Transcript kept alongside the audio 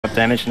Drop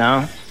damage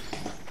now.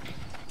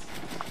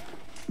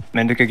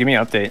 Mendika, give me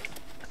an update.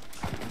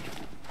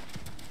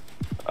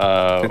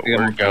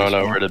 We're going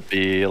over to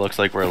B. It looks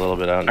like we're a little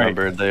bit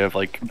outnumbered. Right. They have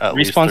like at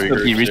least 3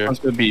 groups here. Respawn's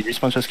go B.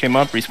 Respawn just came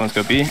up. Respawn's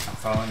go B. I'm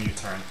following you,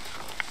 turn.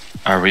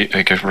 Are we?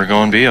 Okay, we're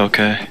going B.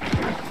 Okay.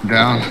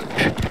 Down.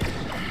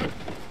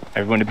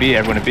 Everyone to B.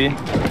 Everyone to B.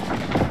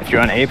 If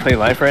you're on A, play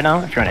life right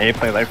now. If you're on A,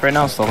 play life right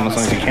now. Slow them as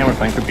long as you can. We're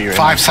playing for B right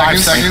now. 5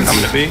 seconds.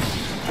 Coming to B.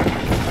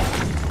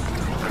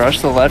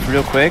 Crush the left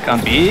real quick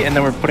on B, and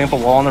then we're putting up a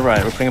wall on the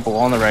right. We're putting up a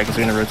wall on the right because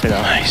we're gonna rotate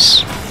out.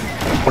 Nice.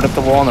 Put up the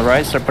wall on the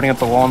right. Start putting up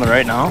the wall on the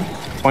right now.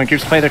 Point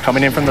groups play. They're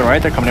coming in from the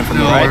right. They're coming in from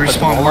the right.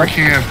 Respawn where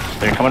can.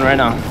 They're coming right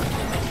now.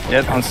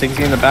 Yep, on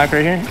 60 in the back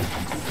right here.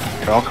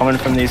 They're all coming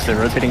from these. They're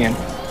rotating in.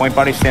 Point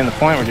bodies stay on the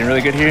point. We're doing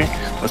really good here.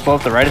 Let's blow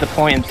up the right of the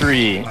point in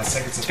 3,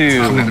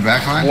 2,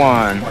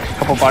 1.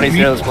 Couple bodies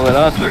there. Let's blow it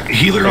up.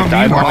 Healer on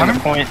me, bottom.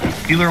 Point.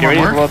 Healer on Get ready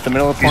mark. to blow up the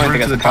middle of the point. They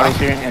got the bodies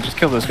here. And just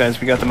kill those guys.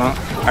 We got them out.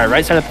 All right,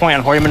 right side of the point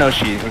on Hori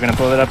Minoshi. We're gonna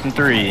blow that up in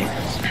 3,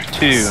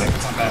 2,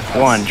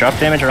 1. Drop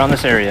damage around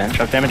this area.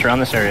 Drop damage around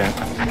this area.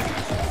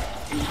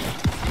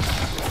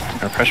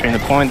 We're pressuring the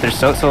point. There's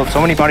so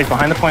many bodies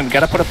behind the point. We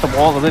gotta put up the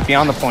wall a little bit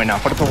beyond the point now.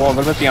 Put up the wall a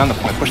little bit beyond the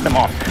point. Push them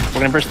off.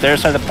 We're gonna burst their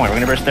side of the point. We're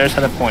gonna burst their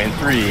side of the point in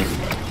 3,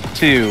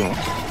 2,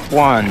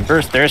 1.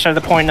 Burst their side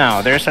of the point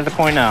now. Their side of the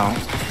point now.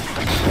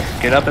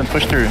 Get up and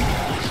push through.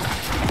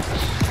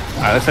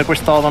 Alright, looks like we're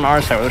stalled on our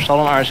side. We're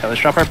stalled on our side.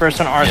 Let's drop our burst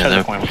on our side of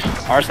the point.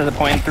 Our side of the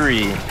point in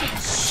 3,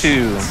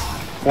 2,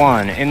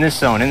 1. In this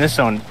zone. In this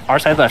zone. Our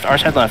side left. Our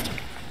side left.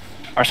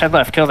 Our side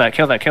left. Kill that.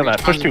 Kill that. Kill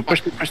that. Push through.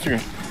 Push through. Push through.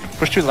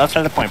 Push to the left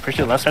side of the point. Push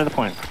to the left side of the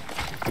point.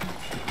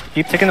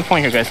 Keep taking the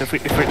point here, guys. If you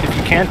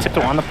can, tip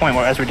on the point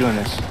as we're doing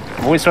this.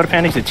 Avoid soda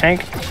panics to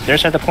tank. Their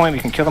side of the point. We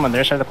can kill them on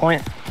their side of the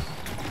point.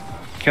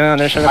 Kill them on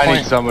their side of the point.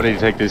 I need somebody to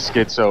take this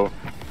schizo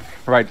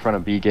right in front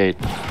of B gate.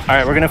 All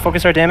right, we're gonna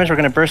focus our damage. We're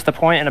gonna burst the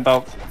point in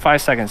about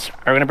 5 seconds. All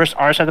right, we're gonna burst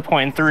our side of the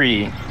point in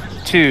 3,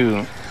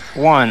 2,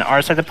 1.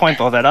 Our side of the point.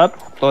 Blow that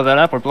up. Blow that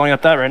up. We're blowing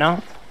up that right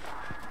now.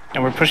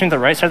 And we're pushing the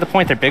right side of the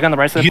point. They're big on the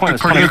right side of the point.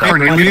 Let's punish the right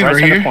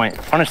side of the point.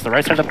 Punish the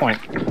right side of the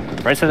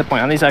point. Right side of the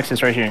point on these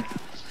axes right here.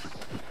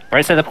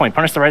 Right side of the point.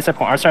 Punish the right side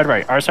point. Our side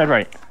right. Our side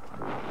right.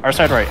 Our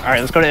side right. All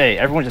right, let's go to A.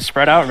 Everyone just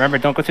spread out. Remember,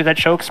 don't go through that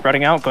choke.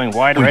 Spreading out, going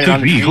wide right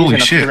on the trees and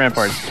up to the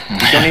ramparts. We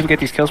don't need to get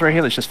these kills right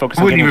here. Let's just focus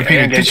on getting A and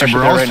getting pressure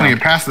there right now.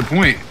 Past the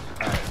point.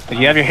 If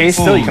you have your haste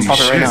still, you can pop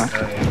it right now.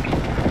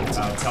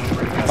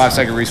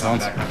 5-second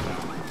respawns.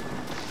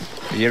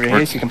 If you have your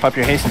haste, you can pop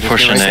your haste and just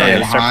get right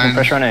there. Start putting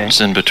pressure on A. It's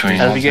in between.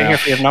 As we get here,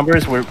 if we have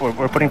numbers, we're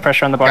putting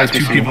pressure on the bodies.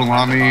 Got 2 people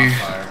on me.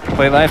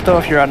 Play live though.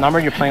 If you're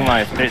outnumbered, you're playing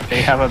live.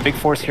 They have a big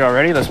force here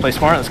already. Let's play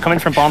smart. Let's come in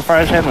from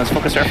bonfire's head. Let's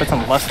focus our efforts on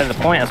the left side of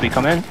the point as we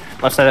come in.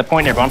 Left side of the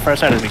point near bonfire's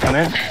side as we come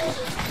in.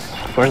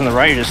 Towards on the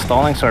right, you're just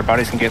stalling so our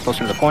bodies can get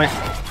closer to the point.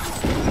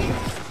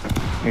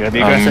 You gotta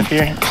be aggressive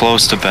here.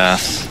 Close to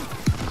Beth.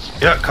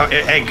 Yeah,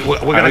 hey, we're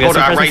gonna go to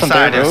our right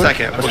side in a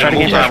second. Let's try to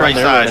get our right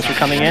side. As you're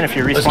coming in, if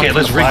you're respawning,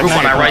 let's regroup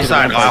on our right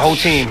side. Our whole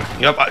team.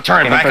 Yep,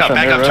 turn, back up,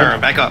 turn,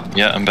 back up.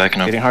 Yeah, I'm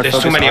backing up. There's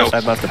too many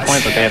side left the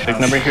point, but they have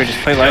big number here. Just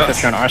play life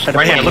if you're on our side.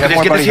 Right here, look at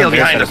this. Get this healer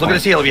behind us. Look at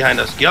this healer behind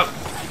us. Yep.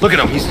 Look at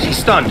him. He's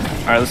stunned.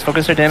 All right, let's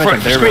focus our damage on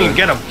their road.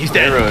 Get him. He's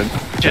dead.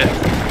 Shit.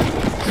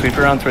 Sweep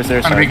around towards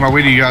their side. I'm trying to make my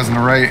way to you guys on the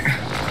right.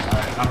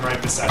 I'm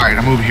right beside you. Alright,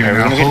 I'm over here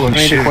now. We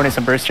need to coordinate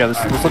some bursts here.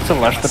 Let's look to the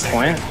left of the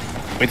point.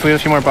 Wait till we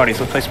have a few more bodies.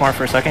 Let's play smart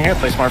for a second here.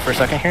 Play smart for a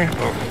second here.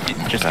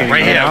 Just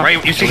right here,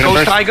 right. You see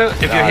CoS Tiger?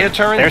 If you're here,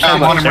 turn. There's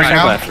side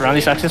left. Around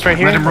these axes right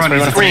here. Let him run.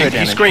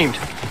 He screamed.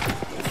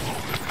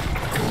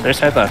 Their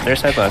side left. Their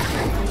side left.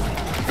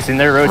 He's in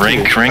their road.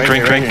 Rank.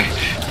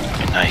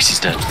 Nice, he's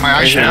dead. My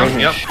eyes down.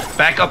 Yep.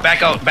 Back up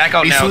now. Back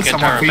out again.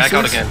 Turn. Back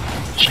out again.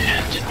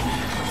 Shit.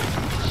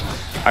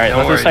 Alright,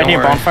 left side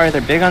near bonfire. They're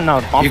big on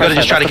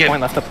bonfire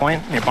side. Left the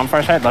point. Near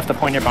bonfire side. Left the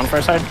point near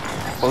bonfire side.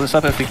 Pull this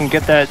up if we can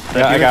get that.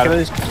 I got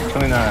it.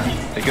 Killing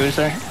the killers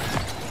there.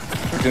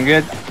 We're doing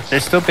good. They're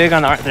still big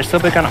on our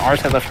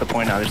side left the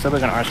point now. They're still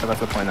big on our side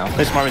left the point now.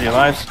 Play smart with your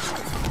lives.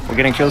 We're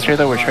getting kills here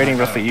though. We're trading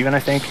roughly even, I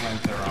think.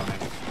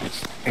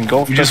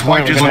 Engulf. You just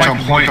wiped on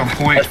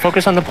point. Let's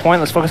focus on the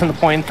point. Let's focus on the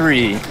point in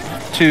 3,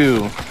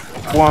 2,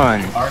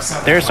 1.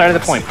 Their side of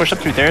the point. Push up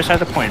through their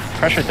side of the point.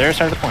 Pressure their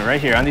side of the point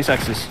right here on these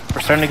X's.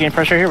 We're starting to gain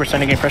pressure here.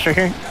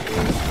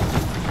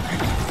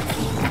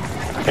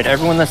 Hit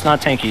everyone that's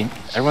not tanky.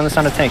 Everyone that's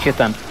not a tank, hit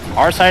them.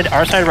 Our side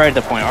right of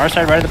the point.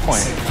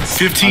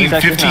 15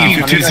 seconds.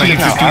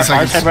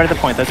 Our side right of the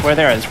point. That's where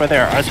they are.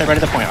 Our side right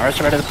of the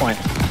point.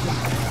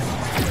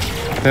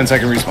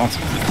 10-second response.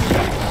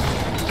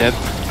 Yep.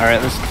 All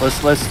right.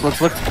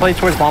 Let's look to play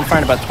towards bonfire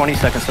in about 20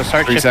 seconds. So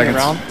start shifting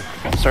around.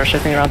 Start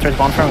shifting around towards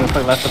bonfire. We're gonna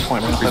play left of the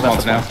point. All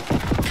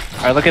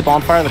right. Look at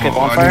bonfire.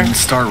 I didn't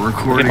start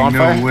recording.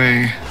 No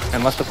way.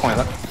 And left the point.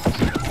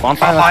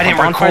 Bonfire. I didn't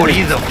record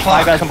either.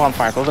 5 guys on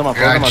bonfire. Close them up.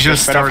 I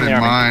just started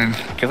mine.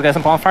 Kill the guys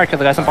on bonfire.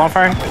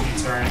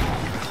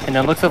 And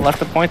then look to the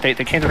left of the point. They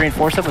came to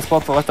reinforce it. Let's blow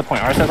up the left of the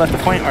point. Our side left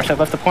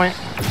the point.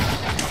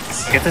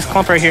 Get this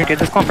clump right here.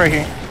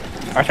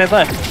 Our side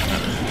left.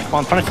 Come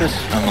on, punish this.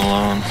 I'm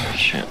alone.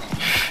 Shit.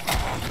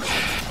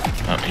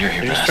 You're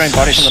They're here, destroying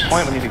bodies on the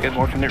point. We need to get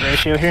more commit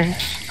ratio here.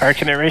 Our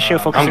commit ratio,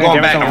 focus I'm on going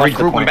damage back. on the I'm left of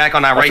the regrouping point. back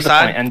on that Left right of the point.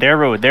 side. And their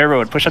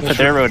road. Push up to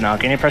their road now.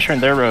 Gaining pressure in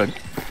their road.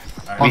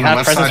 On We the have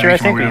left presence side, here, I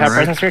making think. my We way have right.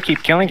 presence here.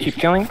 Keep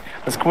killing.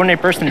 Let's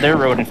coordinate burst in their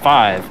road in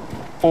 5,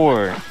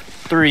 4,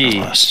 3,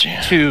 Lost you.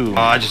 2,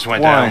 Oh, I just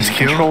went 1. down.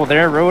 Control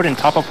their road and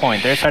top of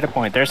point. Their side of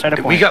point. Their side of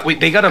point.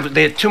 They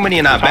had too many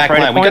in our Top back right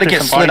line. We point, gotta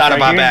there's get some slid out of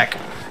bodies our right back.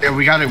 Yeah,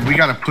 we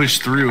gotta push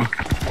through.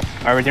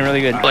 Alright, we're doing really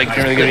good. Like-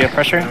 Doing really good. We have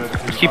pressure.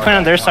 Let's keep playing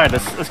on their side.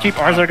 Let's keep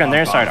Arzarg on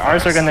their side.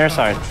 Arzarg on their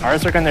side.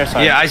 Arzarg on their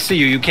side. Yeah, I see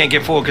you. You can't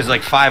get forward because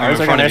like 5 are in Arzarg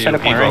on front their of side you,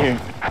 of point right Evo.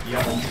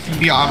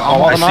 here. Yeah,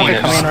 Wall I'm them out. seen They're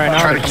it. coming in right now.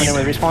 Try They're to coming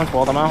in with respawns.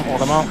 Wall them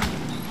out.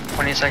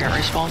 20-second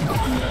respawn.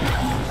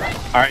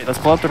 Alright, let's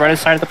blow up the right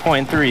side of the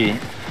point. 3,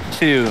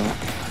 2,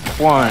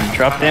 1.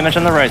 Drop damage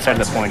on the right side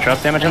of the point.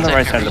 Drop damage on the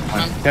right side of the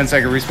point.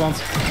 10-second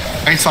respawns.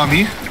 Ice on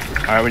me.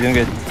 Alright, we're doing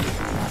good.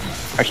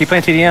 Alright, keep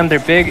playing TDM. They're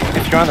big.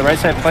 If you're on the right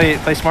side,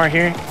 play smart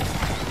here.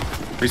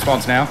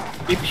 Respawns now.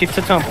 Keep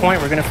tiptoeing point.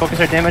 We're gonna focus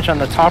our damage on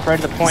the top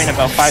right of the point in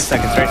about 5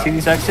 seconds. Right, see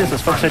these X's?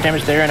 Let's focus our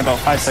damage there in about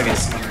 5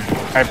 seconds.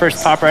 Alright,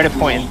 first top right of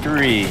point in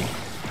 3,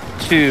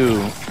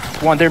 2,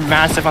 1. They're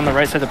massive on the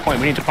right side of the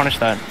point. We need to punish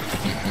that.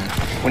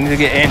 We need to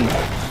get in.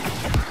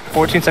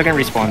 14-second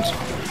respawns.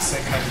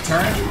 Second of the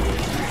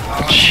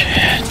turn.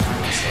 Shit.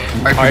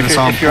 Alright, This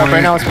on if you're up right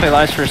point. now, let's play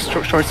lives for a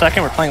short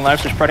second. We're playing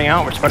lives, we're spreading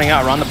out. We're spreading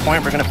out around the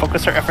point. We're gonna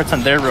focus our efforts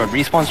on their road.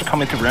 Respawns are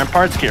coming through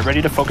ramparts. Get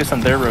ready to focus on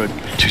their road.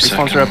 2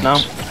 Respawns are up now.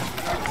 seconds.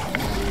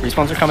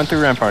 Respawns are coming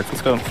through ramparts.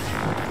 Let's go.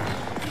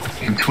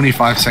 In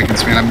 25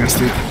 seconds, man. I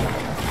missed it.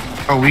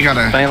 Oh, we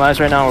gotta. Playing lives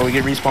right now where we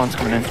get respawns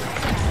coming in.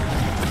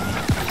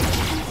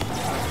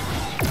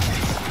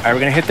 Alright, we're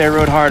gonna hit their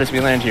road hard as we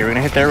land here. We're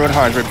gonna hit their road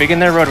hard. We're big in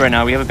their road right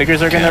now. We have a bigger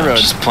Zerg in their I'm road.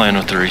 just playing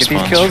with the Get these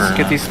respawns kills, for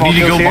get now. these small Need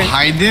to kills go here.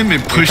 behind them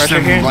and push Pressure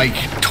them here. like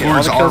Get all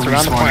towards the our kills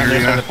around the point respawn on their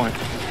side of area. the point.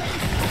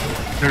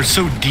 They're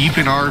so deep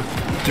in our.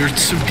 They're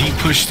so deep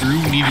pushed through.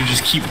 We need to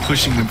just keep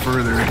pushing them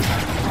further.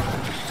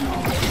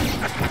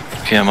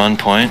 Okay, I'm on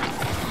point.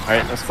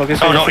 Alright, let's focus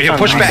Oh our no, efforts you on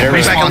push back. their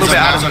Push road. back a little bit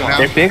out of Respawns the now.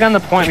 They're big on the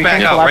point. Push We back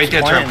can't out, collapse right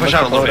there, the turn. point Push and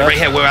out a look little to bit, load right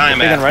up. here where I am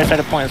Big on at. right side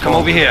of point. Let's Come go.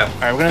 over here.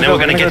 Alright, we're gonna Then go. we're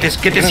gonna get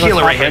this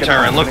healer right here,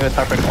 turn. Look,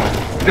 Top right of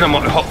point. look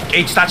at him.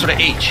 H starts with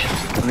an H.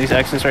 And these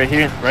X's right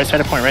here. Right side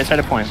of point. Right side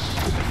of point.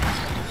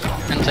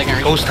 10-second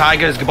respawn. Ghost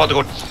Tiger is about to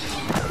go.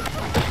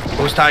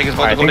 Ghost Tiger is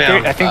about to go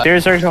down. I think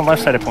there's Zerg's on the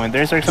left side of point.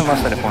 There's Zerg's on the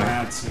left side of point.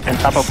 And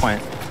top of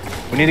point.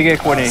 We need to get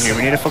coordinated here.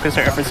 We need to focus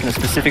our efforts in a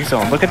specific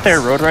zone. Look at their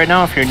road right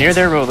now. If you're near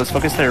their road, let's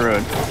focus their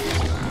road.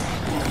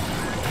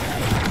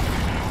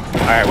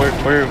 Alright,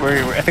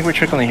 I think we're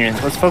trickling here.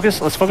 Let's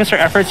focus our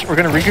efforts. We're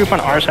gonna regroup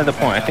on our side of the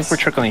point. I think we're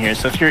trickling here.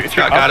 So if you're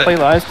Got up, it. play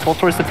lives, pull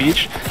towards the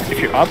beach. If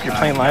you're up, you're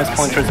playing lives,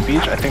 pulling towards the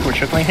beach. I think we're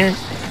trickling here.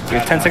 We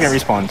have 10-second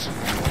respawns.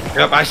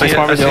 Yep, I see Play it.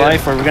 smart I with see your it.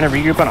 life, where we're gonna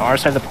regroup on our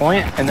side of the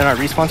point, and then our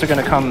respawns are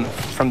gonna come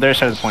from their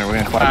side of the point. We're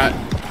gonna collapse.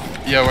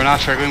 Yeah, we're not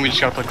struggling. We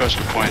just gotta play close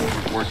to the point.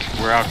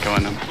 We're out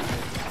killing them.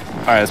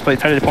 Alright, let's play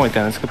tighter to the point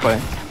then. That's a good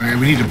play. Alright,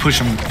 we need to push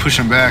them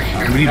back.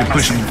 We need to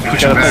push them We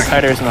gotta play back.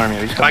 tighter as an army.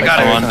 We just gotta I play got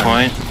it. tighter I'm as on an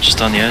army. point,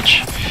 just on the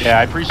edge. Yeah,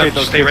 I appreciate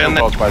those Stay around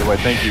calls, by the way.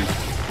 Thank you.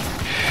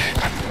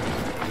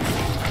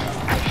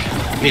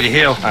 Need a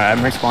heal. Alright, I'm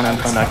respawning. I'm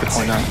coming back to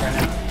point now.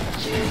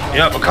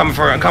 Yep, I'm coming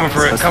for it. I'm coming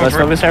for it. Let's Coming for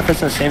it. focus our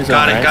efforts in the same zone.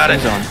 Got it, right? got Same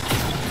it. zone.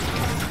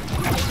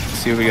 Let's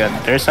see what we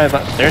got. Their side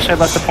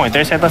left the point.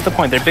 Their side left the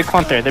point. They're big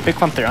clump there. They're big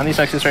clump there. On these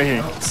axes right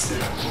here.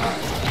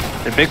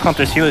 They're big clump.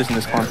 There's healers in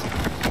this clump.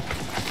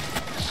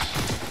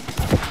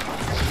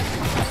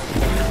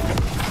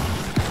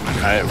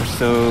 Alright, we're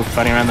still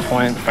fighting around the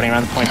point. Fighting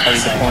around the point.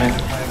 Fighting the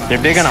point.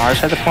 They're big on our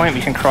side of the point.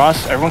 We can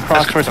cross. Everyone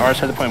cross towards our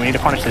side of the point. We need to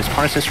punish this.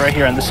 Punish this right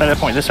here on this side of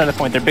the point. This side of the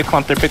point. They're big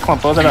clump. They're big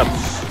clump. Blow that up.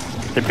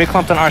 They're big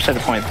clumped on our side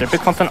of the point. They're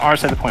big clumped on our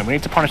side of the point. We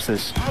need to punish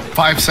this.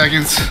 5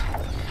 seconds.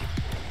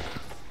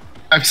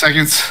 5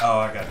 seconds. Oh,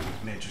 I got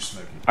major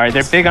smoking. Alright,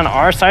 they're big on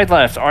our side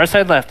left. Our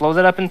side left. Blow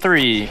that up in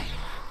 3,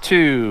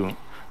 2,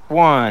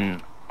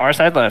 1. Our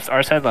side left.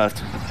 Our side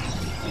left.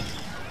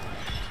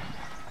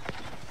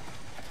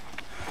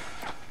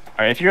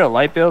 Alright, if you're a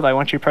light build, I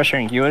want you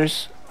pressuring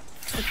healers.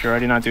 If you're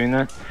already not doing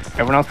that.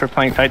 Everyone else, we're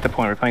playing tight to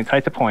point. We're playing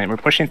tight to point. We're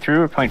pushing through.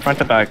 We're playing front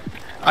to back.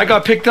 I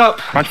got picked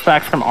up. Front to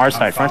back from our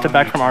side. Front to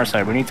back from our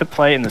side. We need to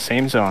play in the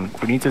same zone.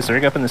 We need to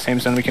Zerg up in the same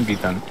zone. We can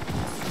beat them.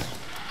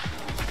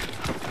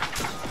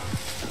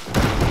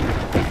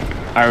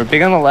 Alright, we're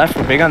big on the left.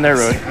 We're big on their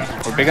road.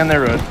 We're big on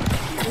their road.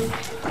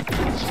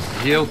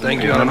 Heal,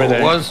 thank you. I don't know Remember who it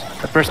there. was.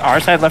 The first our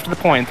side left of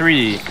the point.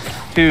 3,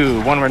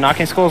 2, 1. We're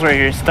knocking skulls right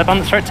here.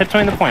 Start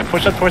tiptoeing the point.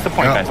 Push up towards the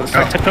point, guys. Let's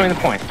start tiptoeing the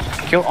point.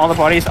 Kill all the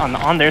bodies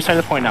on their side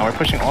of the point now. We're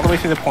pushing all the way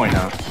through the point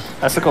now.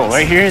 That's the goal.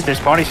 Right here, there's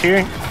bodies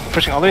here.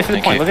 Pushing all the way through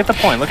the point. Look at the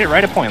point. Look at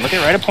right of point. Look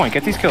at right of point.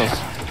 Get these kills.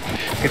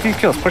 Get these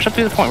kills. Push up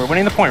through the point. We're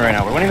winning the point right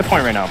now. We're winning the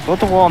point right now. Build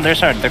the wall on their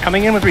side. They're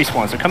coming in with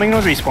respawns. They're coming in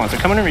with respawns. They're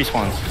coming in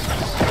respawns.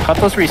 Cut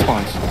those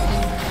respawns.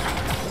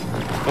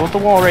 Build the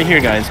wall right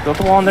here, guys. Build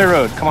the wall on their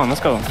road. Come on,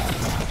 let's go.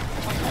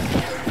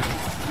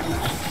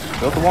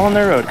 Build the wall on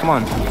their road. Come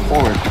on.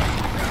 Forward.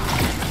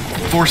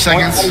 4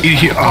 seconds. Point,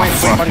 Oh,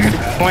 fuck, point, dude.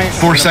 point.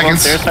 4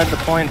 seconds. Their side of the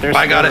point, their I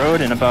side got of the it.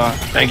 road in about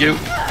Thank you.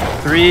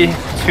 3,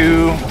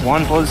 2,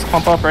 1. Blow this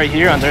pump up right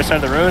here on their side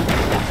of the road.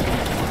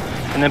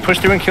 And then push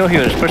through and kill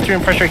healers. Push through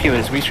and pressure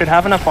healers. We should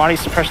have enough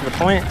bodies to pressure the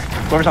point.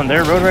 Whoever's on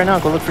their road right now,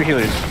 go look for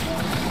healers.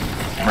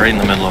 Right in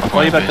the middle of I'll the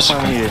call you point, back to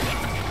point when basically. needed.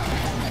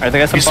 Alright, they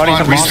got some bodies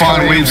on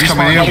Respawn waves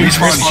coming in. Their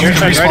side right Respawns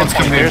at point,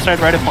 coming their in. side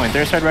right at point,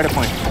 their side right at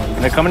point.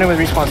 And they're coming in with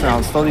respawns now.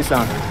 Let's slow these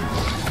down.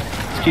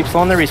 Just keep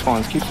slowing their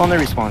respawns. Keep slowing their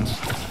respawns.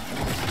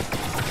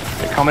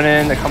 They're coming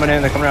in, they're coming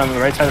in, they're coming around the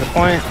right side of the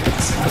point.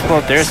 Let's blow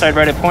up their side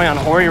right at point on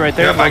Hori right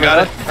there. Yep, I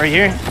got it. Right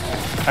here.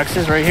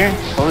 X's right here.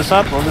 Blow this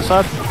up, blow this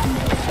up.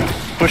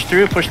 Push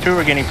through,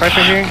 we're getting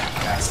pressure here.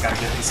 Guys, gotta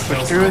get these Push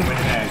kills. through. Win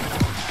it.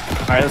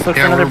 Alright, let's look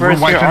Yeah, for another we're burst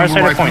here. wiping Our them,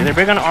 side we're of point. wiping They're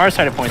big on our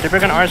side of point. They're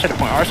big on our side of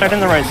point. Our side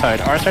and the right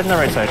side. Our side and the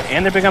right side.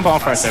 And they're big on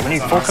bonfire side. We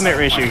need full commit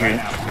ratio here.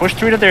 Push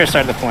through to their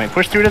side of the point.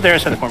 Push through to their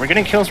side of the point. We're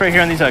getting kills right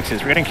here on these X's.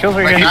 We're getting kills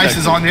right here on Like these ice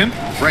X's. is on him,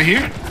 right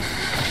here.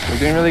 We're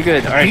doing really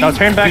good. Alright, now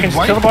turn back and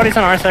just kill the bodies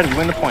on our side. We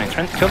win the point.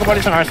 Kill the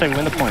bodies on our side. We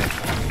win the point.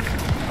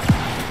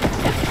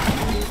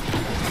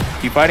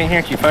 Keep fighting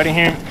here. Keep fighting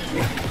here.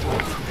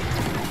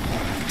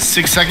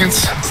 6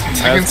 seconds.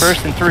 Alright,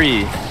 first in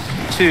 3,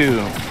 2,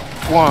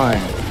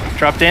 1.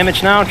 Drop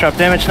damage now. Drop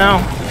damage now.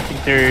 I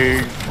think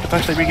they're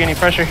potentially regaining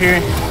pressure here.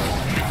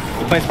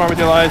 You're playing smart with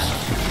your lives.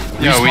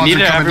 Yo, we Respawns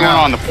need are coming everyone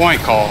down. on the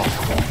point call.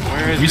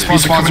 Where is it?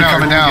 Respawns are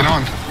coming down.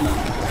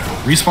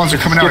 Respawns are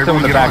coming out. Get them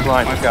in Everyone the get back on.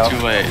 line. Let's go.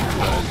 Too late.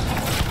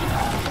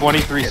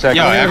 23 seconds.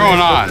 Yo, everyone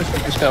on. They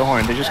just got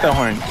horned. They just got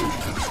horned.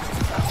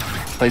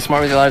 Play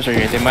smart with your lives right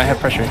here. They might have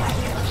pressure.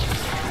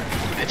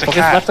 It's a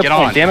Focus cat. left the Get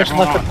point. on. Damage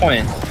Everyone left on. the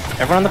point.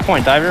 Everyone on the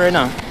point. Dive it right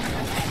now.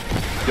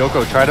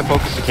 Yoko, try to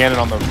focus the cannon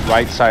on the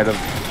right side of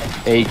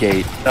A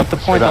gate. Up the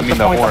point. I Up the mean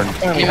the point. horn. Up the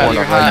point. You We have got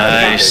your it.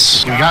 hot.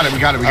 Nice. We got it. We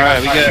got it. We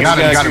Alright, got it. We got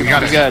it. We got it. We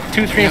got We it. got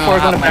 2, 3, and 4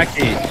 going to back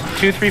gate.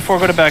 2, 3, 4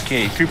 go to back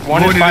gate. Group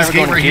 1 Going and to 5 this are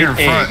going gate right to here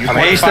gate in A. front. Group I'm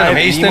 1 and hasting, 5, I'm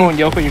hasting. Nemo and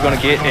Yoko, you're going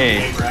to gate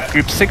A.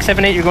 Group 6,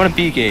 7, 8, you're going to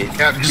B gate.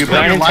 Yeah, just Group put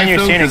 9 your and 10, life you're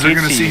though, staying at because they're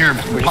gate gonna C. see here.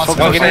 We're just possible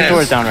focused on getting the stairs.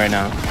 doors down right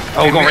now.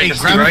 Oh, we're going Hey, right to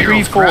grab see, the right? 3,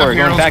 barrels, 4 grab going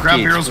barrels, back grab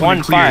gates. barrels when 1,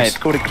 it clears.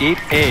 5 go to gate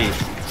A.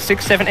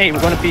 6, 7, 8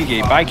 we're going to B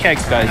gate. Buy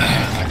kegs, guys.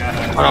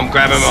 I'm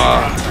grabbing,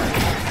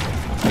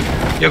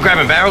 you're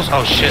grabbing barrels?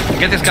 Oh shit.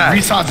 Get this guy.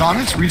 Resods on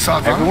us.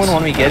 Resods on Everyone, us.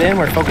 when we get in,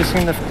 we're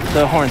focusing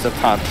the horns up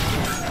top.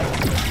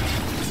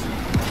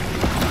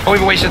 Oh,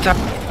 we've wasted time.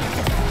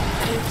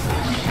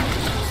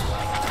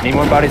 Need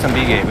more bodies on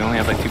B gate. We only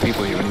have like 2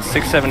 people here. We need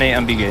 6, 7, 8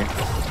 on B gate.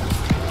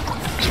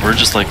 So we're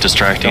just like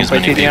distracting Don't as play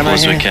many TDM people right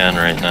as we here. can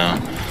right now.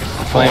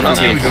 Pulling up.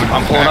 Here we go.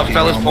 I'm pulling up,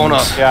 fellas. Pulling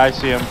up. Yeah, I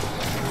see him.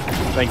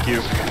 Thank you.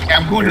 Yeah,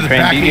 I'm going to the You're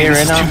back trying B gate. gate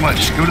This is right too now?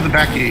 much. Go to the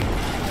back gate.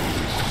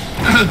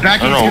 The back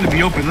gate's no. gonna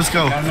be open. Let's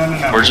go.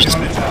 No. We're just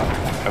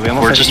Are we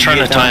almost we're at just B trying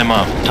to gate tie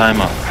now? him up. Tie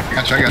him up. I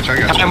got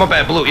you. Time up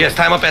at blue. Yes,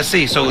 time up at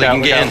C so they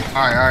can get in.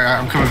 All right.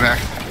 I'm coming back.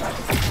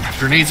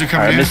 Grenades are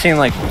coming Alright, in. missing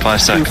like 5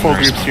 2 seconds. full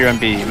groups here on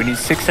B. We need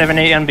 6, 7,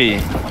 8 on B.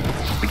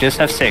 We just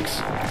have 6.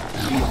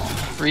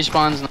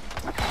 Respawns.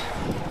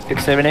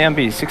 6, 7, 8 on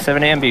B. 6,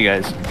 7, 8 on B,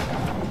 guys.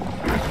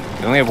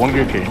 We only have 1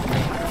 group here.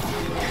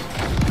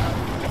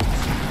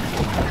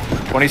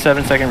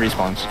 27-second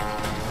respawns.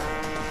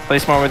 Play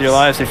smart with your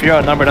lives. If you're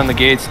outnumbered on the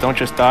gates, don't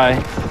just die.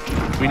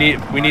 We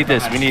need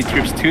this. We need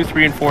groups 2,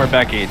 3, and 4 are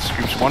back gates.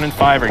 Groups 1 and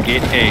 5 are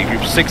gate A.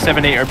 Groups 6,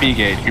 7, 8 are B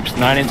gate. Groups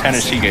 9 and 10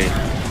 are C gate.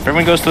 If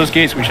everyone goes to those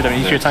gates, we should have an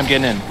easier time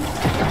getting in.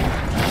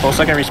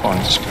 12-second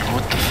respawns.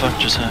 What the fuck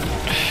just happened?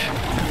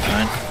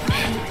 Fine.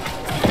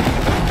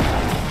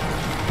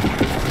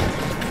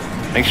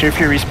 Make sure if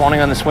you're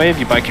respawning on this wave,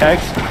 you buy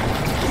kegs.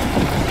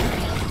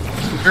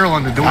 Barrel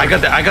on the door. I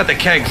got the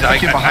kegs. I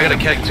got a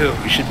keg too.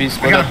 You should be I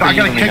split got up a pretty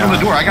keg evenly on the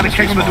now. door. I got a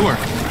keg on the door.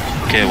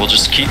 Okay, we'll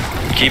just keep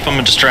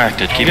them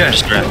distracted. Keep them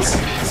distracted.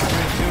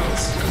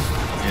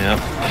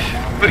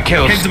 Yep. Good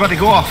kills. Keg's about to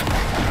go off.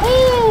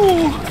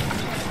 Woo!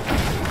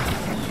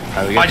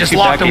 Alright, we got I just two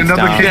locked back him. gates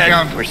Another down. keg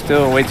down. We're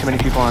still way too many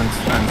people on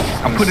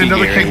I'm the putting C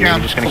another gate keg right here. down.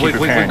 We're just gonna We're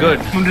keep repairing. good.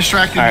 I'm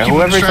distracted. Alright, Keep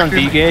them whoever's on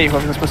distracted. B gate,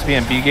 whoever's supposed to be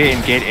on B gate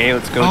and gate A,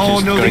 let's go Oh,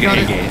 just no, go they to got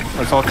A it. gate.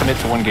 Let's all commit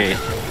to 1 gate.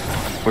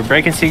 We're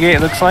breaking C gate,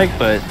 it looks like,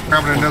 but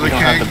Grabbing another we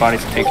don't have keg. the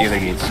bodies to take the other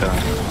gates, so.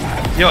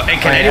 Yo,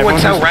 and can Playing- anyone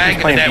everyone's tell just Rag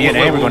playing that B and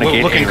A, we're going to we're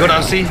gate looking A good right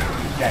on now. C?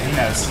 Yeah, he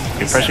knows.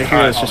 Good pressure here,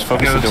 let's just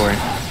focus the door.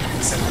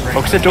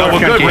 Focus the door. No, we're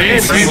if you're on good, we're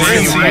gate in, A, we're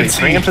in, we're in.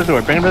 Bring him to the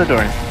door, bring him to the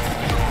door.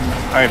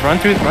 Alright, run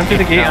through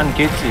the gate on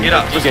gate C. Get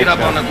up. Two Let's get gates,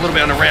 up on a guys. little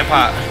bit on the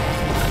rampart.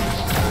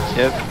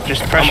 Yep,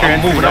 just pressure I'm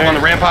in. moving through up on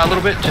the there. rampart a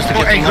little bit just to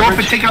Oh, get hey, some go up and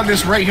leverage. take out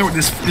this right here with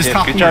this Yeah,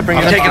 top good one. job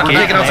bringing I'm us taking- to I'm the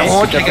taking out the gate.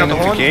 horn, Good job taking out the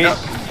bringing us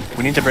to horn. gate.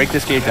 We need to break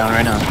this gate down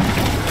right now.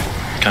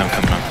 Okay, I'm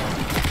coming up.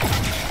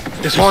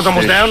 This horn's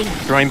almost down.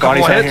 Throwing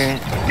Couple bodies more out hits.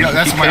 here. Yeah,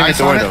 that's Keep my hitting the ice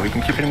door on though. it. We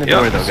can keep hitting the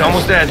door Yep, though, it's guys.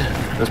 almost dead.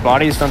 Those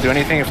bodies don't do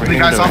anything if we're The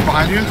hitting the guys door. off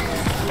behind you.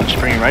 Just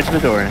bring him right to the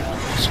door.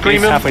 Scream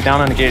Gate's him. halfway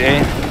down on the gate A.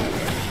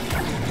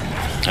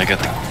 I got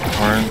the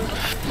horn.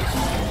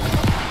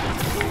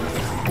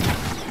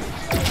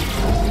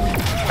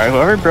 Alright,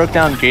 whoever broke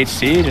down gate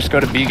C, just go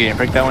to B gate and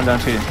break that one down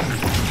too.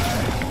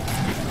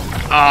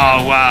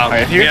 Oh wow.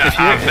 Alright, if you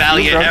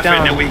valiant broke effort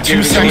down, that we give do.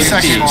 me 2 the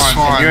seconds speed,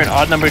 spawn. and you're an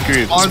odd numbered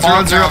group.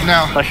 Spawns are up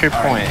now. Plus your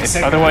point.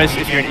 Otherwise,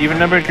 if you're an even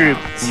numbered group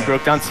and you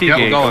broke down C Yep,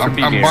 gate, go for I'm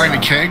B gate. buying the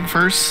keg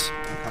first.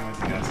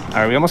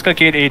 Alright, we almost got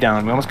gate A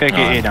down. We almost got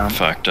gate A down.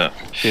 Fucked up.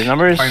 We have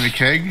numbers. Buying the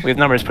keg. We have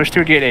numbers. Push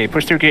through gate A.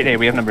 Push through gate A.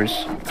 We have numbers.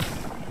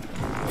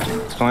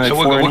 It's only like So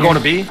 4 we're in going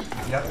to here.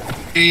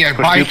 B? Yeah,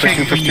 Push buy through, push keg.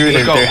 through, push through.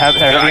 Let's go. They're heavy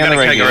I on got the a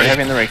right keg gate. They're already.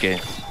 heavy on the right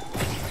gate.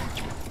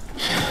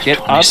 Get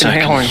 20 up and hit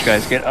seconds. horns,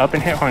 guys. Get up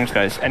and hit horns,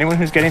 guys. Anyone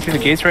who's getting through the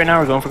gates right now,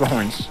 we're going for the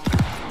horns.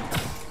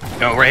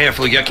 No, right here,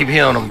 fool. You gotta keep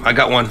healing them. I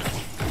got one.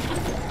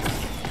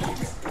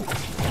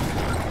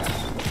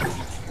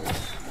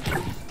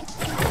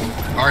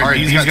 Alright,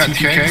 these got 2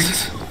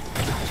 kegs.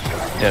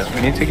 Yeah,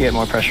 we need to get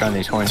more pressure on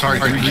these horns. Sorry,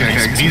 3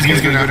 kegs. These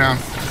gonna go down.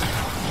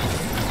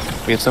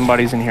 We have some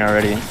bodies in here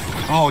already.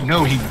 Oh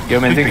no, he. Yo,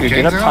 man, took the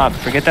get up kegs top. out?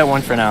 Forget that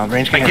one for now.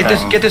 Range can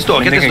Get this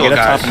door, Get up guys.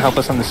 top and help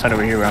us on the side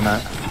over here where I'm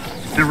at.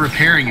 They're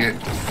repairing it.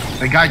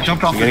 The guy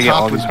jumped off You gotta the get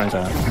all top these and horns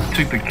out.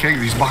 took the keg.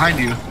 He's behind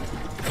you.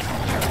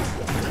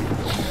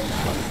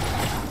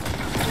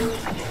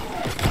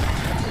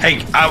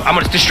 Hey, I'm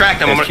gonna distract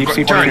them. I'm Guys, keep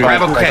gonna C4 turn. in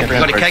Grab a back. keg. You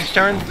got a Back. keg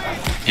turn?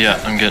 Yeah,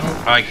 I'm good.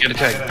 Alright, get a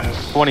keg.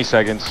 20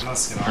 seconds. Too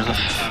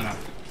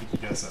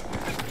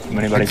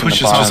many bodies in the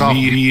Pushes us bottom. off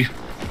B.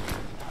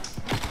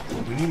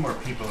 We need more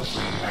people if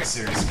we are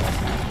serious.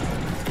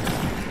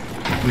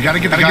 We gotta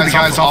get the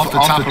guys off the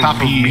top of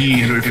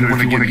B if we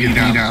want to get B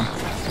down.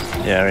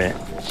 Yeah, right.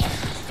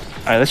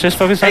 Alright, let's just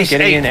focus on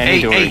getting in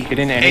any door. Get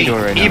in any door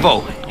right now.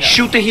 Evo,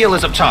 shoot the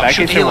healers up top. Back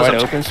Shoot the gates are healers wide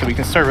up top. open, so we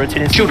can start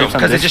rotating Shoot some them, on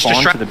 'cause this it just spawn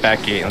distract- to the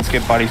back gate. Let's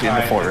get bodies in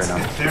the fort right now.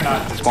 If they're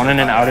not, Spawn in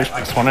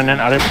an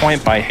outer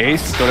point by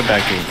haste, go to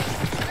back gate.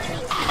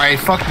 Alright,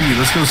 fuck me.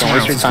 Let's go Don't somewhere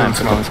waste your else. time,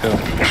 come on, let's go.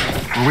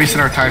 We're wasting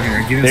our time here.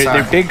 Get They're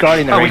inside. big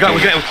guarding the Oh, we right got-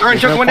 gate. we got- turn,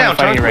 There's took no one point down,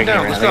 fighting turn, right took one gate down,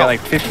 right now. let's They got go.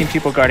 like 15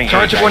 people guarding Turn,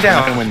 A, took guys. one We're not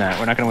down. gonna win that.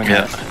 We're not gonna win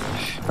Yeah. that.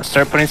 Let's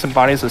start putting some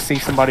bodies. Let's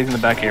sneak some bodies in the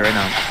back gate right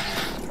now.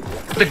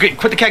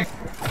 Put the keg.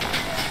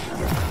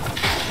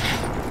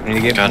 We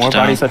need to get Got more it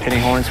down. bodies up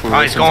hitting horns.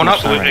 Alright, it's going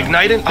up. We're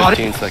igniting. Oh,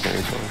 15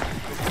 seconds.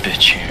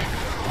 Bitch here.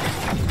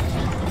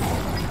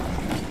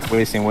 We're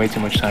wasting way too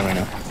much time right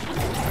now.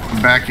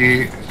 Back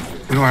gate.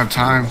 We don't have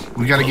time.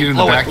 We gotta get in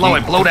the blow back it, blow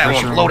gate. it, blow that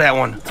Pressure one, blow that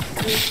one.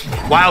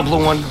 Wild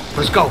blue one.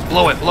 Let's go,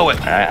 blow it, blow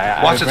it. I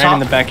Watch the ran in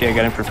the top. back gate. I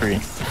got him for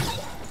free.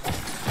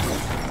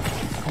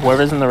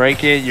 Whoever's in the right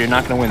gate, you're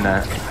not gonna win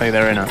that. I'll tell you that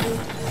right now.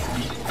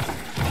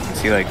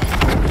 See, like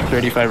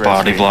 35 reps.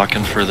 Body here.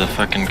 blocking for the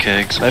fucking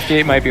kegs. Left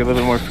gate might be a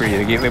little bit more free.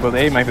 The gate labeled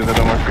A might be a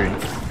little bit more free.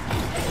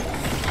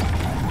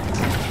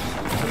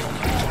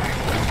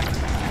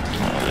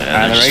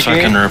 Yeah, they're the just right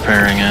fucking gate?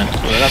 repairing it.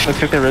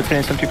 Looks like they're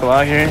rotating some people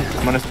out here.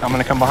 I'm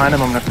gonna come behind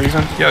them. I'm gonna freeze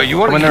them. Yo, you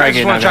want I'm in to the right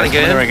gate now, try to guys.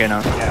 get I'm in the in?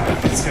 right gate now.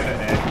 yeah, it's good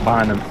at A.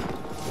 Behind them.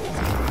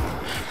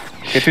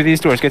 Get through these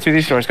doors. Get through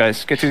these doors,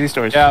 guys. Get through these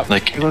doors. Yeah.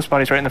 Like, Get those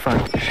bodies right in the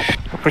front.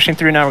 We're pushing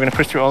through now. We're gonna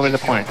push through all the way to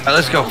the point.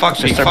 Let's go. Fuck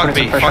B, Just start fuck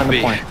putting B, some pressure fuck on the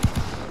B. point.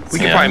 We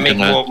can Yeah, probably I'm make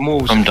gonna- more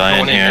moves. I'm dying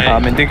going in. here.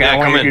 And think I Yeah,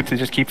 want come your in. group to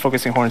just keep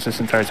focusing horns this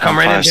entire time. Come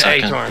right 5 into A,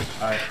 seconds. Torn.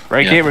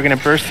 Right Yeah. gate, we're gonna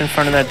burst in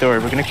front of that door.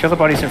 We're gonna kill the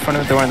bodies in front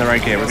of the door on the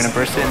right gate. We're gonna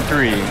burst it in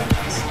 3,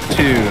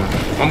 2,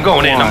 I'm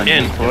going in, 1. I'm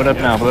in. Blow it up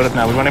now, blow it up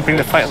now. We wanna bring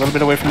the fight a little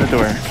bit away from the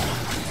door.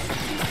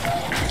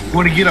 We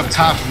want to get up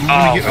top. We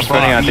want to get They're up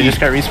spreading out. They B. just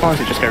got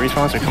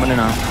respawns. They're coming in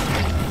now.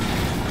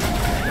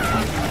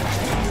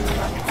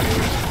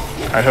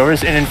 Alright,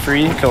 whoever's in and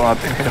free, go up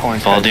and hit the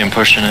horns. guys. Baldy, I'm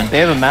pushing in. They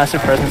have a massive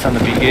presence on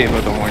the B gate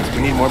with the horns.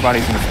 We need more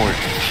bodies in the fort.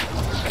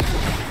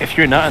 If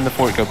you're not in the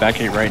fort, go back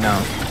gate right now.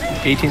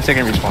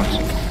 18-second response.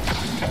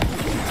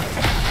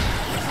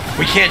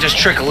 We can't just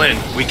trickle in.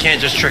 We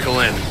can't just trickle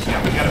in.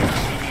 Yeah, we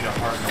need a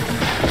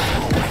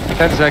hard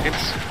 10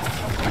 seconds.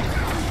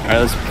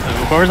 Alright,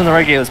 whoever's on the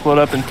right gate, let's blow it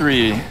up in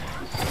 3,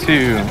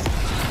 2,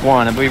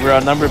 1. I believe we're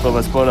outnumbered, but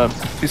let's blow it up.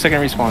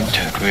 2-second response.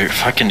 Dude, we're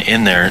fucking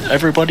in there.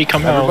 Everybody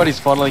come out. Everybody's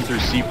funneling through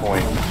C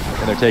point,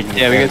 and they're taking.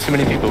 Yeah, we the got too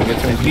many people.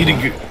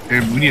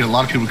 We need a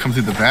lot of people to come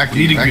through the back.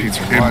 We need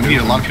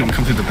a lot of people to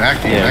come through the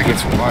back gate. Yeah, Back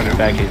gates are wide open.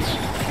 back gates.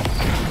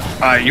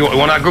 Alright, you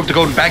want our group to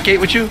go to back gate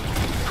with you?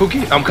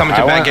 Cookie? I'm coming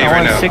to I back want gate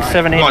right now. 6,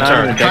 7, 8, Come on, 9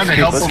 in the turn. dex Trying to group.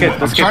 help Let's them-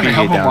 get I'm B trying to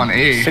help gate them down. on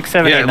A. 6,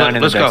 7, 8, Yeah, 9 in the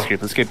let's dex go.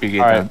 group. Let's get B gate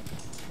All down. right.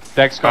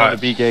 Dex going Alright.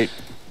 to B gate.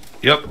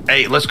 Yep.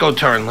 Hey, let's go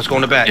turn. Let's go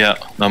in the back. Yeah,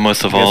 I'm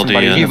with We got some Evaldi.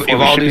 bodies in the If fort. We should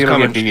Evaldi's be able to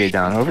coming. get B gate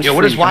down. Whoever's Yo, what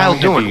free, is you can Wild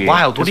only get B doing? gate.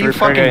 Wild, what Just are you repair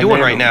guy fucking in doing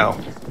there. right now?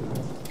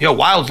 Yo,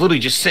 Wild's literally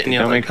just sitting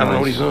there Don't like, make I don't know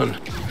what he's noise.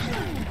 doing.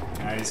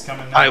 Alright, he's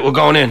coming now. Alright, we're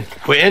going in.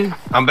 We're in.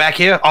 I'm back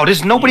here. Oh,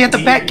 there's nobody at the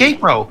back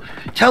gate, bro.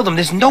 Tell them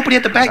there's nobody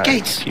at the back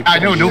gates. Keep I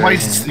know going.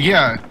 nobody's.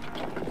 Yeah,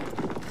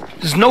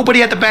 There's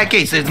nobody at the back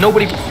gates. There's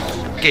nobody.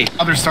 Gate.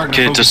 others starting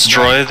to Okay, focus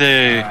destroy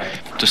the.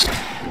 Just.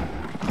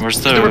 Where's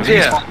the. The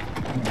repair.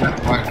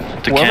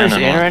 The Whoever's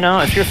cannon in one? right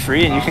now, if you're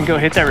free and you can go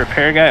hit that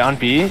repair guy on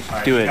B,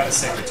 do it.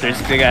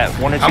 They got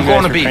 1 or 2 I'm guys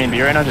going to for B. train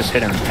B right now, just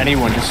hit him.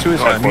 Anyone, just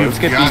suicide for it. Let's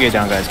get B Yeah. gate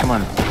down, guys. Come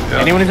on.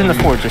 Anyone who's in the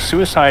fort, just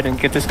suicide and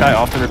get this guy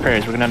off the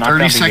repairs. We're gonna knock 30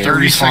 down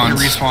B second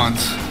gate.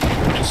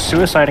 respawns. Just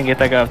suicide and get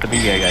that guy off the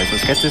B gate, guys.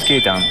 Let's get this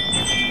gate down.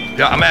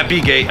 Yeah, I'm at B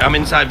gate. I'm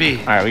inside B.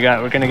 Alright,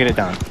 we're gonna get it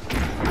down.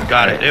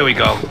 Got it. There we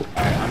go.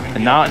 I'm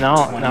And now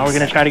we're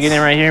gonna try to get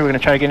in right here. We're gonna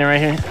try to get in right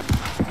here.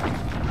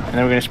 And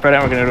then we're gonna spread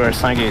out. We're gonna go to our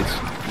sign gates.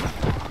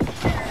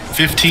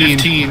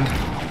 15.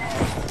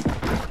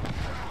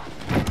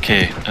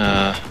 Okay,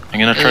 I'm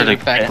gonna try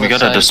to. We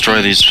gotta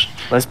destroy these.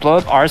 Let's blow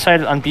up our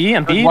side on B.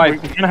 On B, we're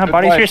gonna have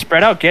bodies here.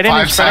 Spread out. Get in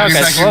and spread out,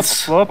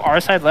 guys. Blow up our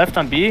side left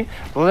on B.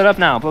 Blow it up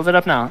now. Blow it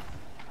up now.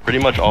 Pretty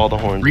much all the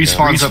horns.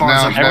 Respawns up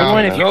now.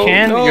 Everyone, if you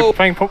can, you're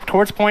playing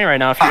towards point right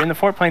now. If you're in the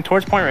fort, playing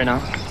towards point right now.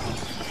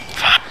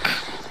 Fuck.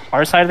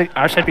 Our side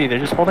B. They're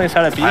just holding us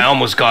out at B. I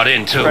almost got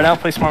in too. Spread out.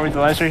 Play smart with the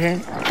lives right here.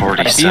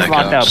 40 seconds. B's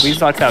locked out.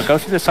 B's locked out. Go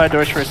through the side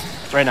doors first.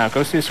 Right now.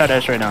 Go through the side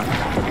doors right now.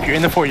 If you're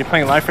in the fort, you're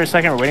playing live for a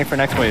second. We're waiting for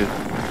next wave.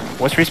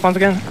 What's respawns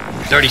again?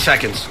 30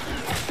 seconds.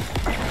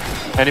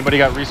 Anybody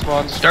got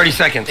respawns? 30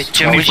 seconds.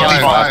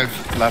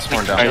 25. Last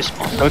horn down.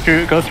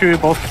 Right. Go through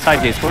both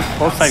side gates.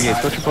 Both side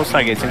gates. Go through both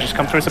side gates and just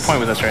come towards the point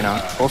with us right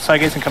now. Both side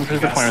gates and come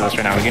towards the point with us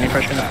right now. We're getting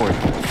pressure in the fort.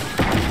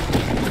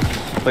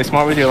 Play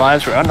smart with your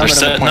lives. We're They're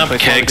setting up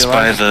kegs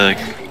by the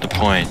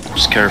point.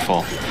 Just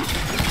careful.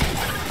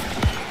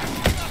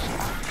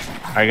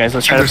 Alright guys,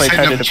 let's try to play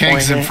tight to the point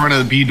kegs in front of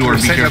the B door.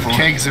 Be careful.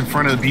 Kegs in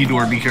front of the B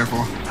door. Be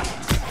careful.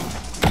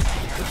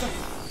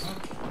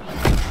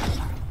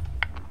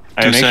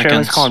 Alright, make sure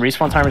let's call on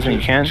respawn timers when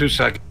you can. 2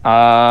 seconds.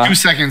 2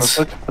 seconds.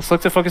 Let's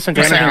look to focus on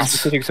damage in a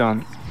specific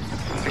zone.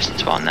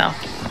 Spawn now.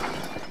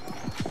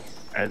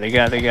 Alright, they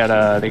got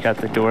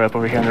the door up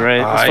over here on the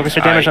right. Let's focus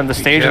our damage on the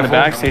stage in the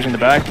back. Stage in the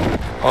back.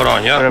 Hold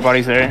on, yeah.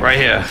 Everybody's there. Right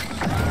here.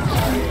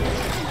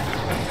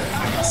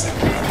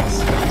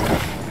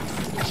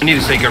 I need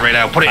to take it right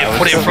out. Put it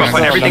in front.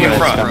 Put everything in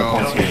front.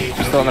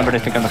 Just don't remember to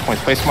think on the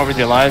points. Play smart with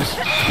your lives.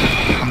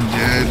 I'm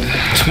dead.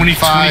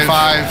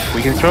 25.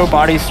 We can throw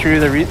bodies through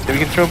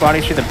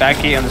the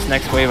back gate on this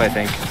next wave, I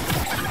think.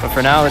 But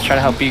for now, let's try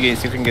to help B gate,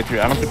 see if we can get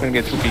through. I don't think we can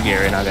get through B gate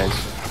right now, guys.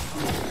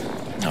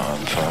 No,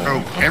 I'm fine.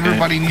 Bro,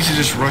 everybody needs to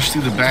just rush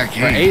through the back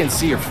gate. A and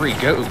C are free.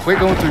 Quit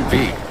going through B.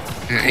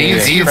 Yeah, A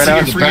and C are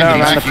free. Spread out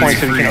around the point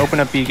so we can open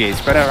up B gate.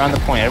 Spread out around the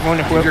point. Everyone,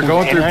 whoever You're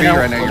going through B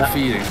right now. You're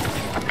feeding.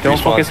 Don't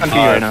focus on B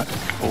right now.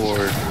 4,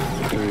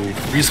 3.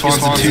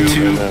 Respawns to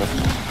 2.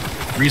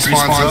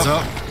 Respawns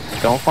up.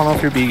 Don't funnel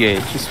through B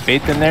gate. Just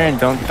bait them there and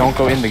don't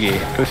go in the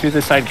gate. Go through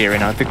the side gate right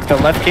now. The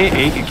left gate,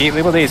 gate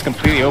labeled A, is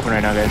completely open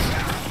right now, guys.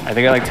 I think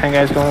I got like 10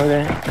 guys going over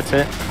there. That's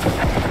it.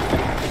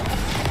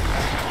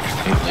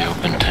 Completely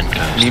open, 10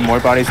 guys. We need more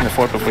bodies in the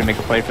fort before we make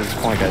a play for this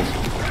point, guys.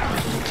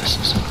 This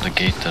isn't the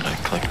gate that I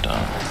clicked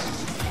on.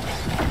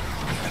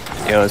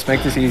 Yo, let's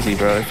make this easy,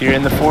 bro. If you're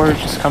in the fort,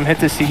 just come hit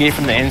the C gate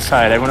from the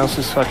inside. Everyone else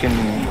is fucking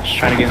just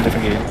trying to get in a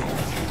different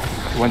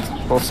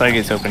gate. Both side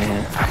gates open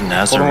here.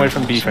 Hold away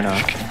from B for now.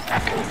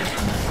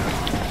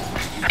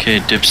 Okay,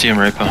 Dipsy, I'm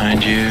right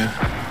behind you.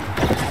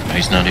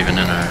 He's not even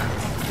in our...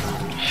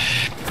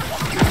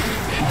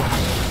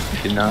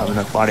 Did not have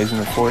enough bodies in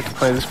the fort to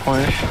play this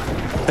point.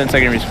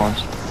 10-second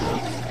respawns.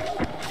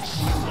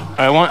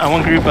 I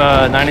want group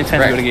 9 and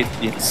 10 to go to gate.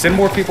 Yeah. Send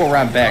more people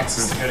around back.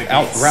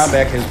 Round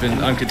back has been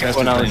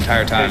uncontested the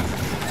entire time.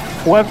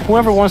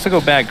 Whoever wants to go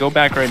back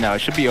right now. It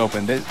should be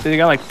open. They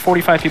got like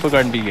 45 people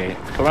guarding B gate.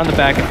 Go around the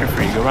back if you're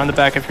free. Go around the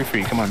back if you're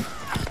free. Come on.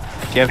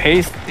 If you have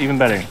haste, even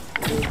better.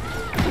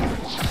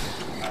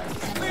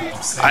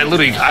 I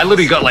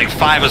literally got like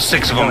 5 or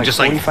 6 of them, like just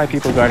like 45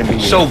 people guarding B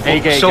gate. so.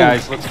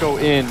 Guys, let's go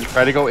in.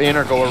 Try to go in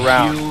or go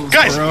around.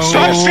 Guys,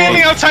 stop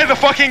standing outside the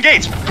fucking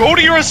gates. Go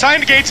to your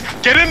assigned gates.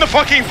 Get in the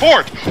fucking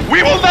fort.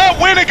 We will not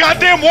win a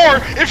goddamn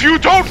war if you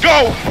don't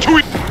go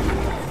to.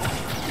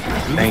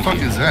 Who the fuck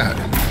is that?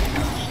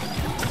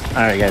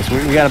 Alright, guys,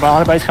 we got a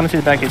lot of bodies coming through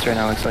the back gates right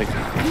now. Looks like.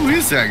 Who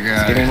is that guy?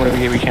 Let's get in whatever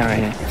gate we can right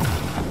here.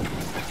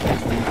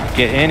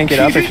 Get in and get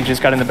up if you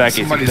just got in the back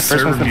gates. The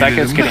first one's in the back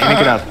gates, get in and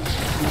get up.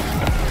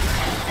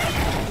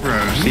 Bro,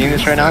 seeing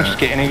this right now, just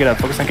get in and get up.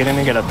 Focus on getting in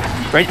and get up.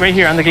 Right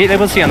here on the gate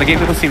label C. On the gate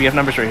label C, we have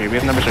numbers right here.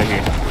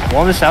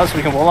 Wall this out so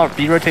we can wall out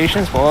B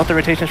rotations. Wall out the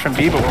rotations from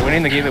B, but we're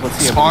winning the gate label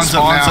C. Spawns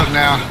up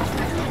now.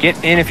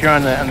 Get in if you're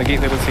on the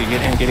gate label C.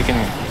 Get in.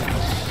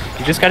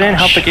 You just got in.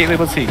 Help the gate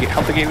label C.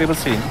 Help the gate label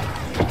C.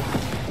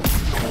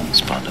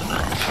 Spawned in the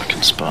wrong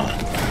fucking spot.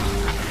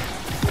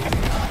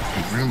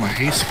 Where did my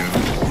haste go?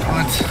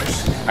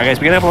 What? Alright, guys,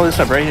 we gotta blow this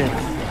up right here.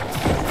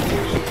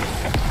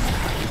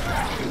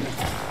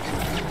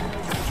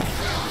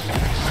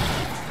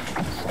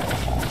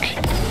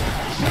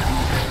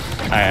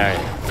 Alright.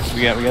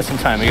 We got some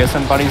time. We got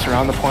some bodies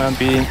around the point on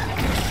B.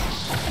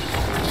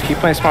 Just keep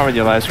playing smart with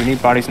your lives. We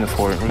need bodies in the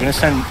fort. We're gonna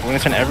send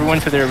everyone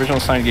to their original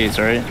assigned gates,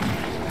 alright?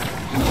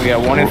 We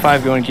got 1 and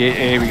 5 going gate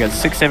A, we got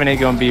 6, 7, 8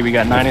 going B, we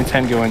got 9 and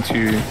 10 going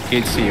to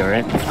gate C,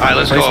 alright? Alright,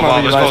 let's go,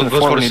 Bob. Let's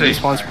go to C.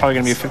 This one's probably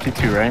gonna be a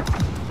 52, right?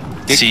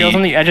 Get C. kills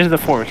on the edges of the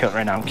fort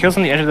right now. Kills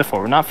on the edge of the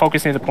fort. We're not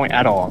focusing at the point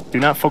at all. Do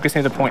not focus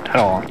near the point at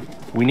all.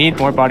 We need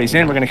more bodies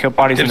in. We're gonna kill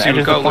bodies on the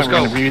edges of the point. We're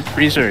gonna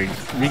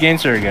regain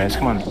Zerg, guys.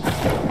 Come on.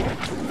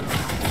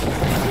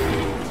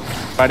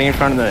 Fighting in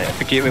front of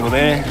the gate label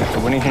there.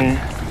 We're winning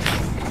here.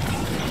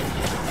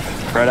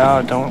 Spread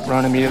out. Don't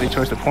run immediately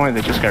towards the point.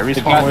 They just got respawned.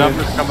 They've got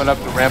numbers coming up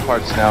the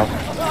ramparts now.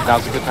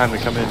 Now's a good time to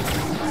come in.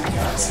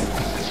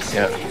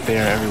 Yeah, they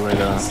are everywhere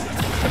though.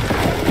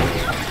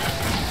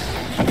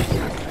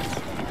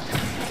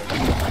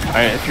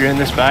 Alright, if you're in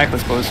this back,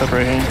 let's blow this up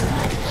right here.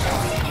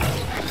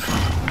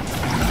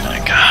 Oh my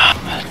god.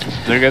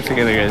 They're good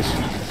together, guys.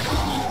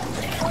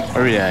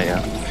 Where are we at,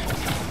 yeah?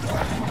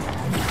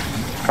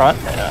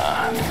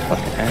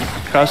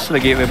 Cross to the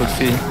gate label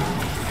C.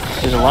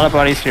 There's a lot of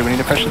bodies here. We need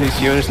to pressure these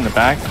healers in the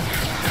back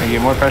and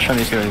get more pressure on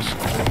these healers.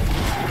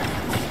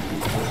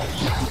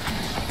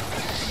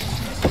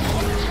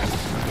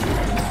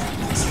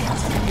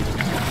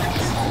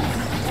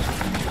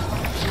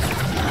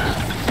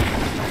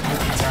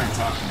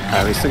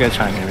 Alright, we still got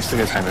time here. We still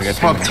got time. We got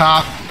time. Up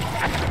top.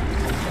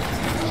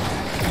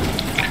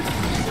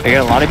 They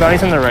got a lot of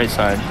bodies on the right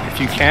side. If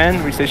you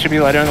can, they should be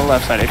lighter on the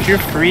left side. If you're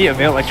free,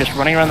 avail like just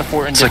running around the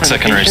fort in different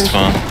locations,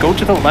 go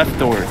to the left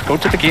door. Go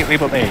to the gate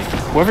labeled A.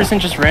 Whoever's in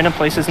just random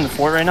places in the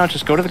fort right now,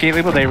 just go to the gate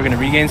labeled A. We're going to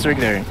regain Zerg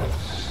there.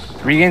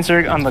 Regain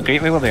Zerg on the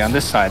gate labeled A on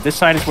this side. This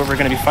side is where we're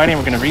going to be fighting.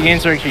 We're going to regain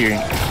Zerg here.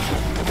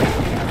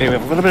 Okay, we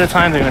have a little bit of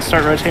time. They're going to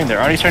start rotating. They're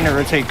already starting to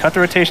rotate. Cut the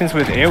rotations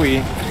with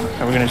AoE,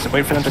 and we're going to just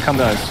wait for them to come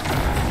to us.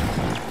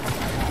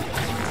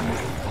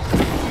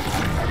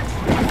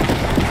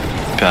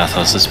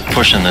 Pathos is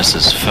pushing this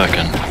is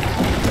fucking.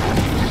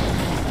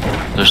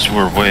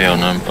 We're way on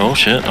them. Oh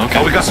shit, okay.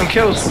 Oh, we got some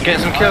kills. We're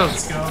getting some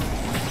kills.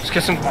 Let's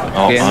get some.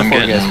 Oh, I'm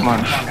getting. Guys. Come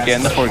on. Get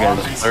in the 4 guys.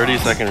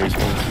 30-second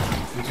respawn.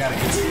 We gotta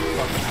get to the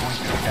fucking point.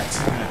 We got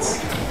 2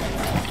 minutes.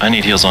 I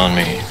need heals on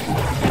me.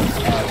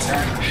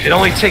 It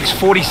only takes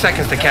 40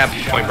 seconds to cap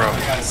point, bro.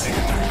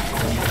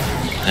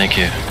 Thank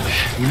you.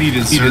 We need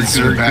a Zerg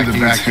through the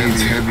back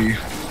gates heavy.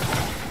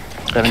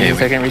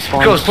 17-second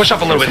respawn. Go, push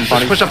up a little bit.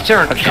 Just push up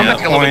Terran. Come back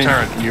a little bit,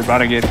 Terran. You're about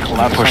to get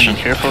collapsed. Pushing.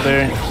 Careful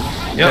there.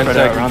 Yep,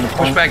 around the point.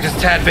 push back just a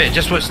tad bit.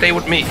 Just stay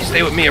with me.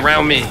 Stay with me,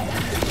 around me.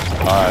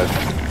 5,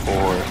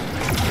 4,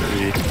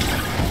 3,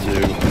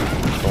 2,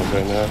 1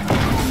 right now.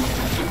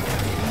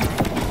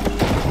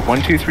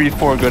 1, 2, 3,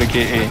 4. Go to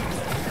gate A.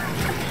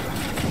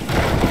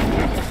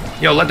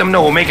 Yo, let them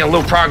know we're making a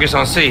little progress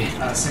on C.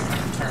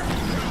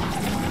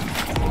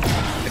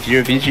 If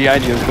you're a VGI,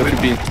 just go to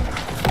B.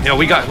 Yo,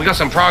 we got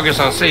some progress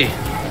on C.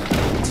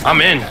 I'm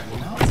in.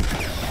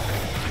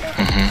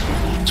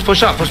 Let's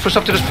push up. Let's push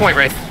up to this point,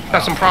 right?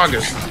 Got some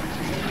progress.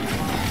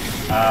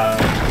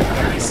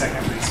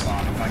 30-second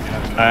respawn if I get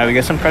up. Alright, we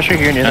got some pressure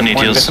here near the point.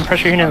 We got some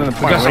pressure here near the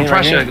point. We got some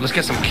pressure. Right, Let's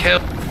get some kill.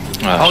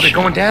 Oh, they're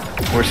going down.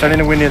 we're starting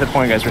to win near the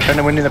point, guys. We're starting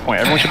to win near the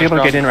point. Everyone should be able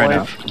to get in right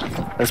now.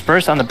 Let's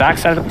burst on the back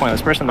side of the point.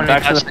 Let's burst on the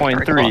back side of the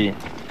point. 3,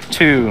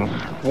 2,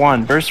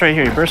 1. Burst right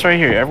here. Burst right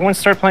here. Everyone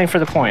start playing for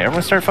the point.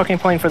 Everyone start fucking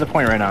playing for the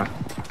point right now.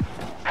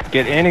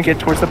 Get in and get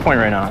towards the point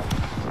right now.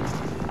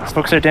 Let's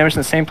focus our damage in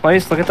the same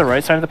place. Look at the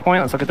right side of the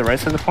point. Let's look at the right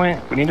side of the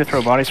point. We need to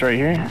throw bodies right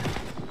here.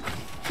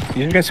 Use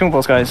your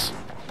consumables, guys.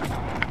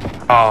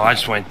 Oh, I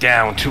just went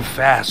down too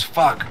fast.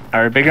 Fuck.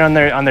 Alright, bigger on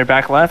their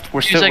back left.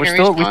 We still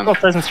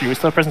presence here. We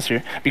still have presence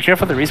here. Be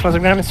careful. The respawns are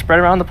gonna have spread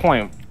around the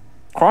point.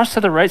 Cross to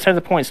the right side of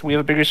the point so we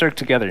have a bigger circle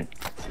together.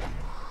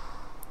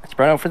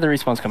 Spread out for the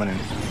respawns coming in.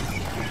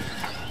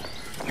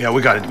 Yeah,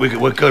 we got it.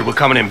 We're good. We're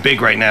coming in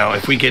big right now.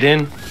 If we get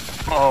in,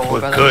 we're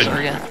good.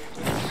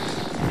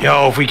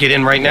 Yo, if we get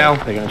in right now,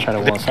 they're gonna try to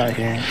wall us out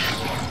here.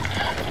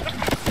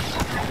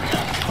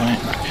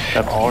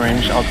 Have all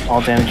range,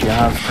 all damage you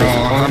have.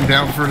 I'm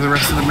down for the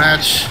rest of the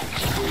match.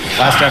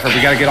 Last effort.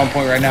 We gotta get on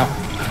point right now.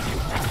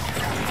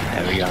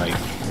 Yeah, we got like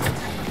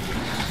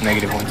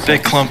 -1.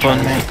 Big clump on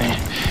me.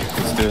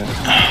 Let's do it.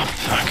 Oh,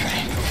 fuck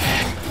me.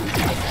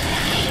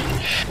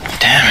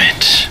 Damn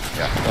it.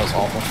 Yeah, that was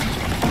awful.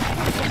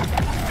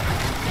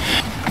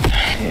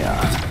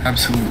 Yeah.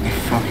 Absolutely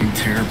fucking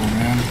terrible,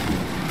 man.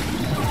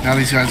 Now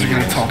these guys are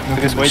gonna talk about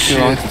Took us way too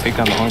long to take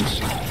down the horns.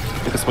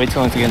 Took us way too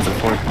long to get into the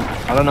fort.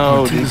 I don't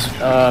know, these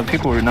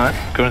people were not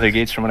going to their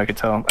gates from what I could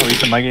tell. At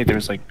least in my gate there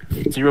was like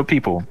 0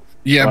 people.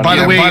 Yeah, by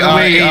the way,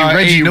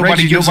 Reggie,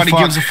 nobody gives a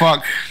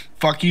fuck.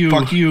 Fuck you.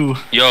 Fuck you.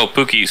 Yo,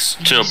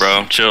 Pookies. Chill,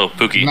 bro. Chill,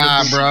 Pookie.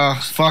 Nah, bro.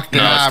 Fuck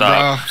that.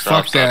 Nah, bro.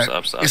 Fuck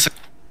that. Stop.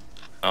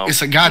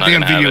 It's a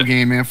goddamn video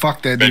game, man.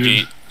 Fuck that, dude.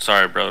 Reggie,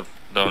 sorry, bro.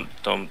 Don't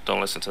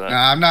listen to that.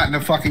 Nah, I'm not in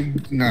the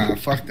fucking. Nah,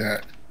 fuck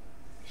that.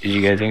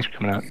 GG guys, thanks for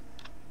coming out.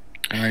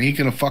 Alright, he ain't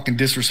gonna fucking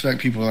disrespect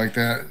people like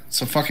that.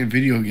 It's a fucking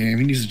video game.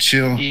 He needs to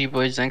chill. Hey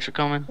boys, thanks for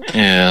coming.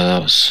 Yeah,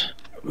 that was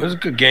a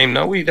good game.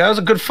 No, that was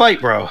a good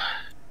fight, bro.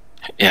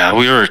 Yeah,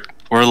 we're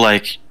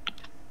like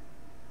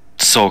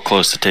so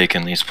close to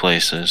taking these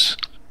places.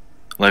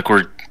 Like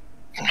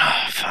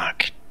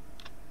fuck.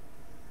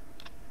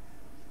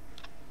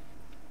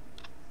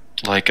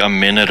 Like a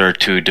minute or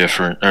two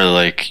different, or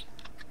like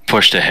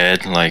pushed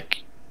ahead,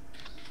 like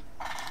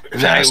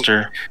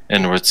faster,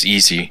 and it's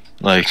easy.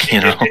 Like, you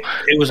know,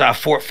 it was our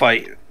fort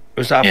fight. It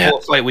was our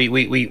fort fight.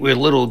 We're a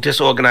little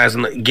disorganized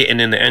in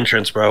getting in the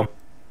entrance, bro.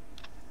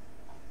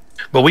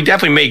 But we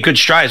definitely made good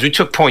strides. We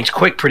took points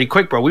pretty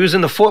quick, bro. We was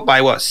in the fort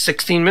by what,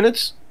 16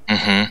 minutes?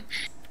 Mm-hmm.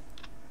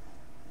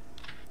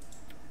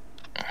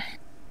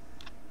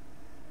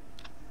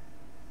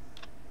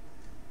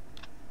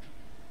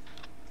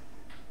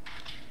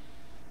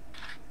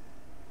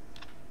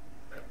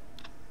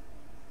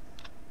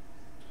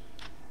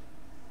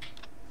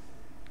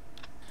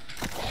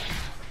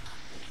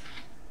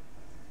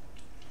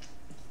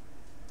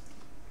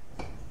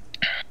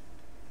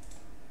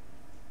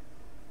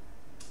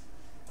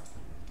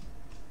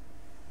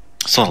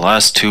 So the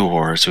last 2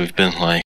 wars, we've been like